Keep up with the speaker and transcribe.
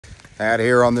Out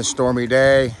here on this stormy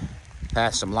day,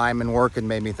 past some linemen working,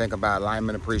 made me think about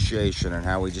lineman appreciation and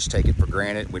how we just take it for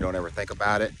granted. We don't ever think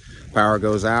about it. Power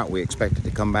goes out, we expect it to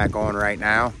come back on right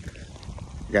now.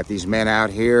 We got these men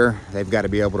out here. They've got to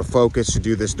be able to focus to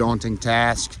do this daunting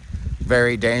task.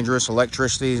 Very dangerous.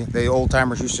 Electricity, the old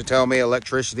timers used to tell me,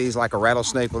 electricity is like a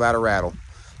rattlesnake without a rattle.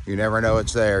 You never know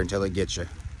it's there until it gets you.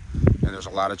 And there's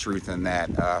a lot of truth in that.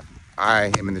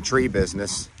 I am in the tree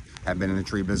business. I've been in the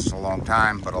tree business a long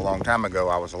time, but a long time ago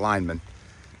I was a lineman.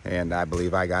 And I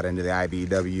believe I got into the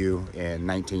IBEW in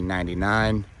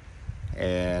 1999,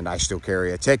 and I still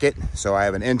carry a ticket. So I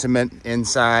have an intimate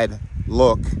inside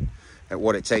look at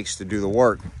what it takes to do the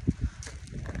work.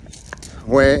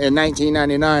 When in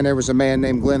 1999, there was a man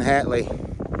named Glenn Hatley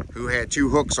who had 2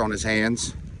 hooks on his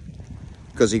hands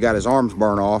because he got his arms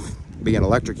burned off being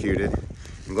electrocuted.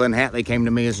 And Glenn Hatley came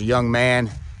to me as a young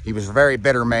man. He was a very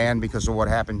bitter man because of what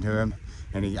happened to him.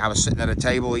 And I was sitting at a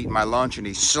table eating my lunch, and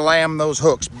he slammed those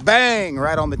hooks, bang,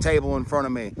 right on the table in front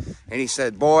of me. And he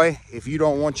said, "Boy, if you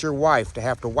don't want your wife to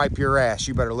have to wipe your ass,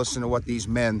 you better listen to what these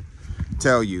men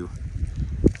tell you."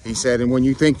 He said, "And when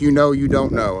you think you know, you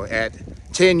don't know. At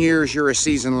 10 years, you're a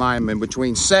seasoned lineman.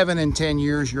 Between 7 and 10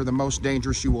 years, you're the most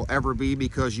dangerous you will ever be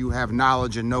because you have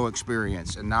knowledge and no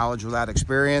experience. And knowledge without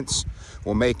experience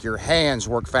will make your hands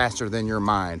work faster than your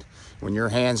mind. When your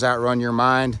hands outrun your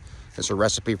mind, it's a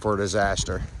recipe for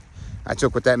disaster." I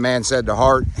took what that man said to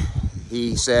heart.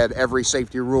 He said, every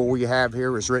safety rule we have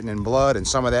here is written in blood, and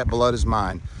some of that blood is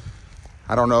mine.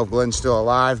 I don't know if Glenn's still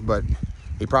alive, but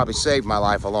he probably saved my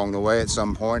life along the way at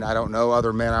some point. I don't know.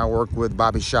 Other men I worked with,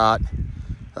 Bobby Schott,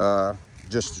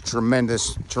 just a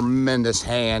tremendous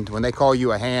hand. When they call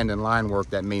you a hand in line work,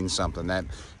 that means something. That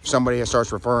if somebody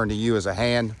starts referring to you as a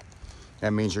hand,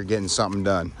 that means you're getting something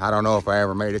done. I don't know if I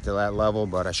ever made it to that level,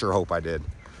 but I sure hope I did.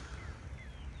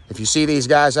 If you see these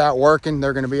guys out working,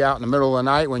 they're going to be out in the middle of the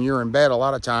night when you're in bed a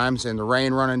lot of times, and the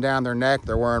rain running down their neck.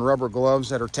 They're wearing rubber gloves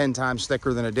that are 10 times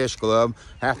thicker than a dish glove,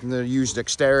 having to use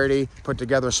dexterity, put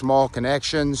together small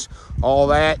connections, all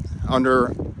that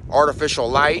under artificial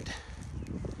light,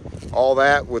 all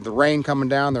that with the rain coming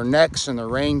down their necks and their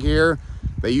rain gear.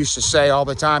 They used to say all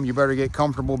the time, you better get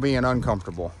comfortable being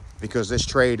uncomfortable, because this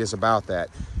trade is about that.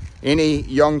 Any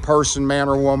young person, man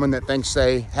or woman, that thinks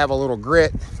they have a little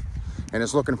grit and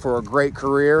is looking for a great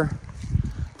career,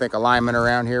 I think a lineman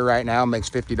around here right now makes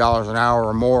 $50 an hour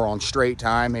or more on straight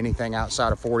time. Anything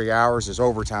outside of 40 hours is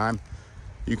overtime.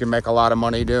 You can make a lot of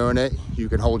money doing it. You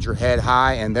can hold your head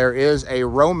high, and there is a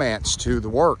romance to the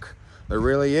work. There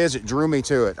really is. It drew me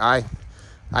to it. I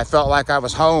felt like I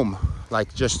was home,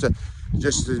 like just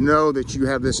to know that you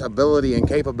have this ability and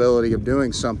capability of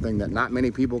doing something that not many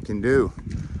people can do.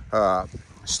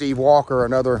 Steve Walker,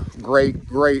 another great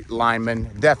lineman,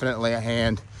 definitely a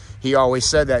hand. He always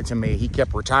said that to me. He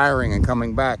kept retiring and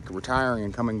coming back,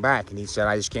 and he said,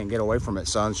 "I just can't get away from it,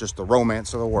 son. It's just the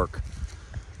romance of the work."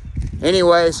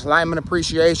 Anyways, lineman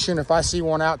appreciation. If I see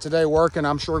one out today working,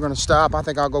 I'm sure going to stop. I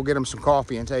think I'll go get him some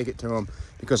coffee and take it to him,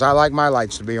 because I like my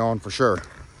lights to be on for sure.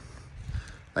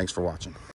 Thanks for watching.